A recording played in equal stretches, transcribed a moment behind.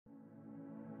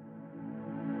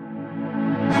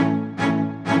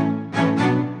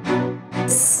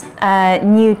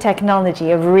new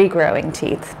technology of regrowing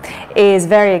teeth is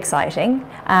very exciting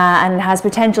and has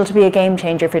potential to be a game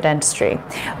changer for dentistry.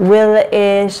 Will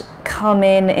it come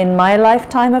in my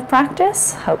lifetime of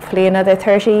practice? Hopefully another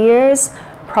 30 years?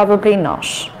 Probably not.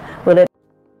 Will it?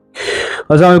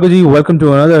 Assalamualaikum ji, welcome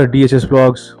to another DHS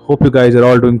vlogs. Hope you guys are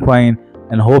all doing fine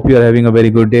and hope you are having a very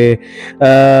good day.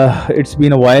 It's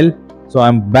been a while, so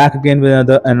I'm back again with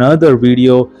another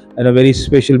video, and a very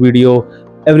special video.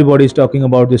 Everybody is talking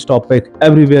about this topic.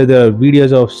 Everywhere there are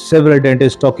videos of several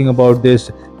dentists talking about this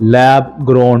lab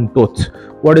grown tooth.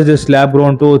 What is this lab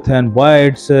grown tooth and why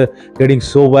it's getting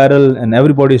so viral, and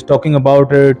everybody is talking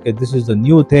about it. This is the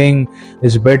new thing.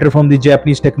 It's better from the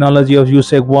Japanese technology of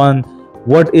Xuechen Zhang.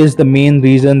 What is the main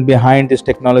reason behind this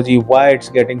technology? Why it's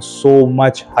getting so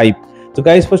much hype? So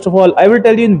guys, first of all, I will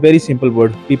tell you in very simple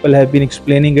words. People have been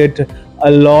explaining it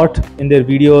a lot in their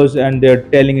videos, and they're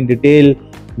telling in detail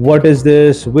what is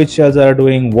this, which cells are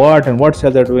doing what, and what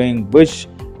cells are doing which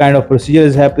kind of procedure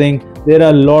is happening. There are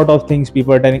a lot of things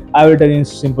people are telling. I will tell you in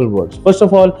simple words. First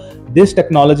of all, this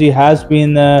technology has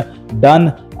been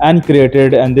done and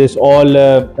created, and this all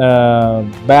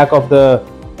back of the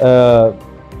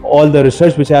all the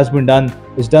research which has been done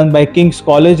is done by King's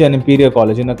College and Imperial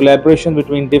College in a collaboration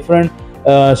between different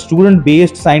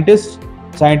student-based scientists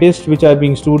which are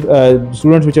being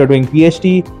students which are doing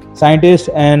PhD, scientists,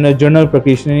 and journal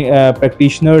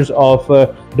practitioners of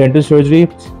dental surgery.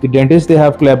 The dentists, they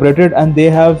have collaborated and they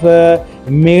have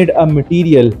made a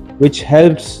material which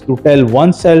helps to tell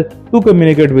one cell to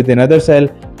communicate with another cell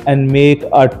and make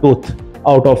a tooth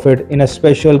out of it in a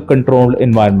special controlled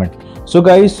environment. So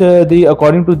guys,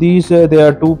 according to these, there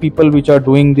are two people which are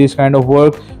doing this kind of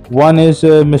work. One is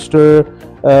Mr.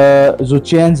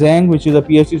 Xuechen Zhang, which is a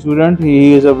PhD student.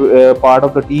 He is a part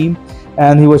of the team,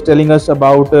 and he was telling us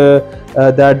about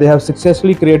that they have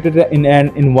successfully created in an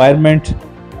environment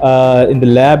in the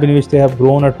lab in which they have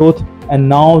grown a tooth, and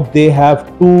now they have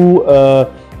two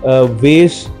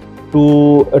ways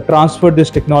to transfer this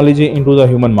technology into the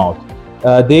human mouth.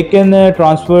 They can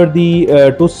transfer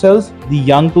the tooth cells, the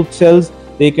young tooth cells.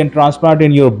 They can transplant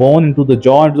in your bone into the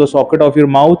jaw, into the socket of your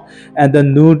mouth, and the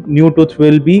new tooth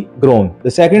will be grown.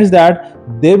 The second is that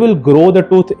they will grow the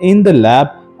tooth in the lab,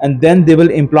 and then they will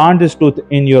implant this tooth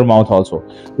in your mouth also.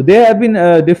 So there have been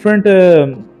different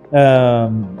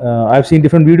I've seen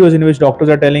different videos in which doctors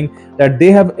are telling that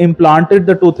they have implanted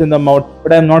the tooth in the mouth,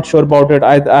 but I'm not sure about it.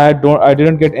 I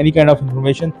didn't get any kind of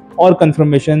information or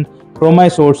confirmation from my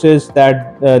sources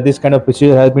that this kind of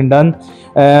procedure has been done.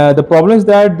 The problem is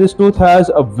that this tooth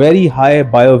has a very high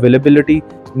bioavailability,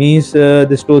 means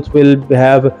this tooth will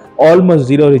have almost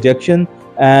zero rejection,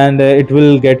 and it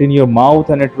will get in your mouth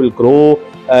and it will grow.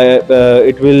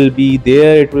 It will be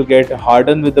there, it will get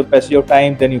hardened with the passage of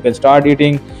time, then you can start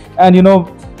eating. And you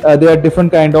know, there are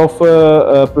different kind of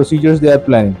procedures they are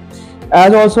planning.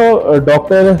 As also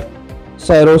Dr.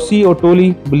 Sairoshi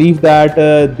Otoli believe that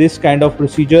this kind of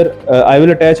procedure, I will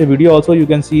attach a video also. You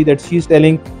can see that she's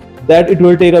telling that it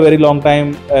will take a very long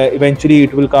time. Eventually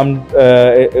it will come,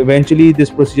 eventually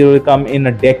this procedure will come in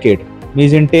a decade,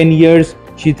 means in 10 years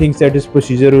she thinks that this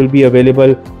procedure will be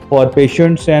available for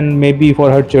patients and maybe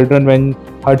for her children when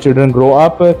her children grow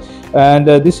up. And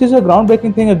this is a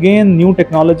groundbreaking thing. Again, new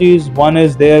technologies. One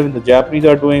is there, the Japanese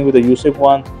are doing with the Xuechen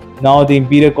one. Now the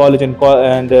Imperial College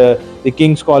and the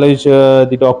King's College,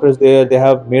 the doctors there, they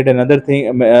have made another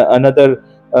thing, another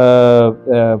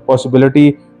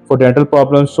possibility for dental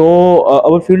problems. So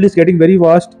our field is getting very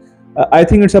vast. I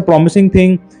think it's a promising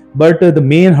thing, but the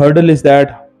main hurdle is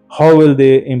that how will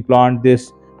they implant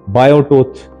this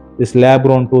biotooth, this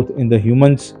lab-grown tooth in the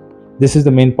humans? This is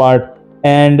the main part,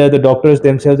 and the doctors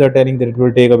themselves are telling that it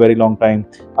will take a very long time.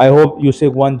 I hope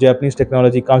Xuechen Zhang Japanese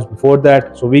technology comes before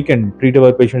that, so we can treat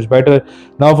our patients better.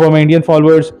 Now for my Indian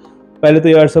followers, पहले तो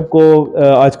यार सबको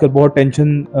आजकल बहुत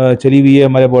tension चली हुई है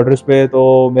हमारे बॉर्डर्स पे,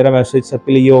 तो मेरा मैसेज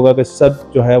सबके लिए ये होगा कि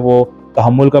सब जो है वो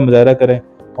तहम्मुल का मुजाहरा करें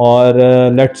और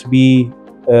let's be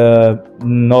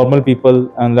normal people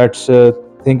and let's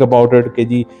think about it कि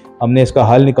जी हमने इसका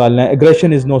हल निकालना है.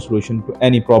 Aggression is no solution to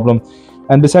any problem.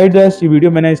 And beside that, ये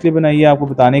वीडियो मैंने इसलिए बनाई है आपको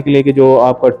बताने के लिए कि जो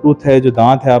आपका टूथ है, जो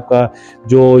दांत है आपका,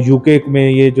 जो यूके में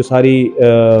ये जो सारी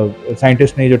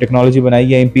साइंटिस्ट ने जो टेक्नोलॉजी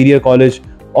बनाई है, इंपीरियल कॉलेज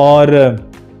और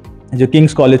जो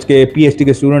किंग्स कॉलेज के पीएचडी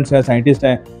के स्टूडेंट्स हैं, साइंटिस्ट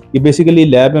हैं, ये बेसिकली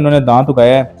लैब में उन्होंने दांत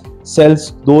उगाया है सेल्स,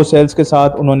 दो सेल्स के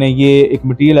साथ उन्होंने ये एक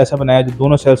मटेरियल ऐसा बनाया जो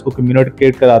दोनों सेल्स को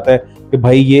कम्युनिकेट कराता है कि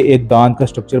भाई ये एक दांत का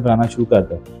स्ट्रक्चर बनाना शुरू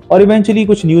करता है। और इवेंचुअली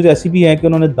कुछ न्यूज़ ऐसी भी है कि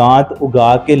उन्होंने दांत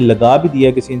उगा के लगा भी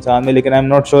दिया किसी इंसान में, लेकिन I am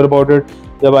not sure about it.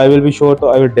 जब आई विल बी श्योर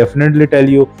तो I will definitely tell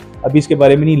you, अभी इसके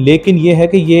बारे में नहीं। लेकिन ये है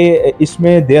कि ये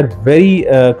इसमें they are very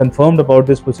confirmed about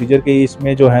this procedure कि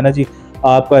इसमें जो है ना जी,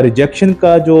 आपका रिजेक्शन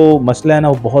का जो मसला है ना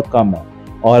वो बहुत कम है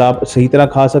और आप सही तरह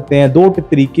खा सकते हैं। दो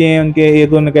तरीके हैं उनके, एक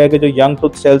उन्होंने कहा कि जो यंग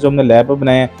टूथ सेल्स जो हमने लैब में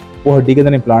बनाए हैं वो हड्डी के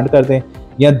अंदर इम्प्लांट कर दें,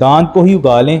 या दांत को ही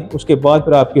उगा लें, उसके बाद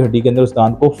फिर आपकी हड्डी के अंदर उस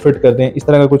दांत को फिट कर दें। इस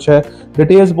तरह का कुछ है।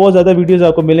 डिटेल्स बहुत ज़्यादा वीडियोस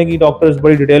आपको मिलेंगी, डॉक्टर्स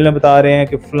बड़ी डिटेल में बता रहे हैं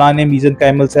कि फलाने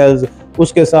मीज़ेनकाइमल सेल्स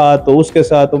उसके साथ तो उसके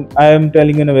साथ। तो I am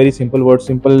telling in a very simple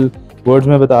words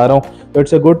में बता रहा हूँ।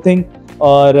 It's a good thing.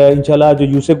 और इंशाल्लाह जो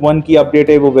यूसेफ 1 की अपडेट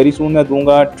है वो वेरी सून मैं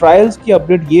दूंगा। ट्रायल्स की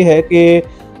अपडेट ये है कि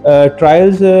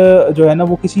ट्रायल्स जो है ना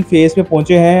वो किसी फेज में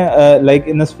पहुंचे हैं, like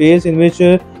in phase in which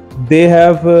they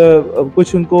have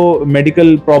कुछ उनको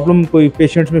मेडिकल प्रॉब्लम कोई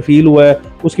पेशेंट्स में फील हुआ है,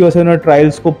 उसकी वजह से उन्होंने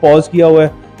ट्रायल्स को पॉज किया हुआ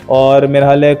है और मेरा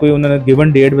हाल है कोई उन्होंने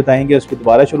गिवन डेट बताएंगे उसको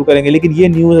दोबारा शुरू करेंगे। लेकिन ये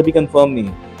न्यूज़ अभी कंफर्म नहीं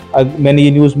है। मैंने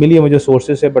ये न्यूज़ मिली है मुझे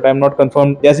सोर्सेज से, but I am not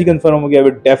confirm. जैसी कंफर्म होगी I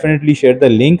will definitely share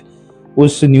the link,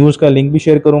 उस न्यूज़ का लिंक भी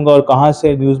शेयर करूंगा और कहाँ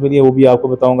से न्यूज़ मिली है वो भी आपको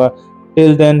बताऊंगा।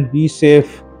 Till then be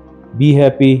safe, be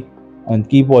happy and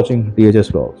keep watching DHS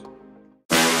vlogs.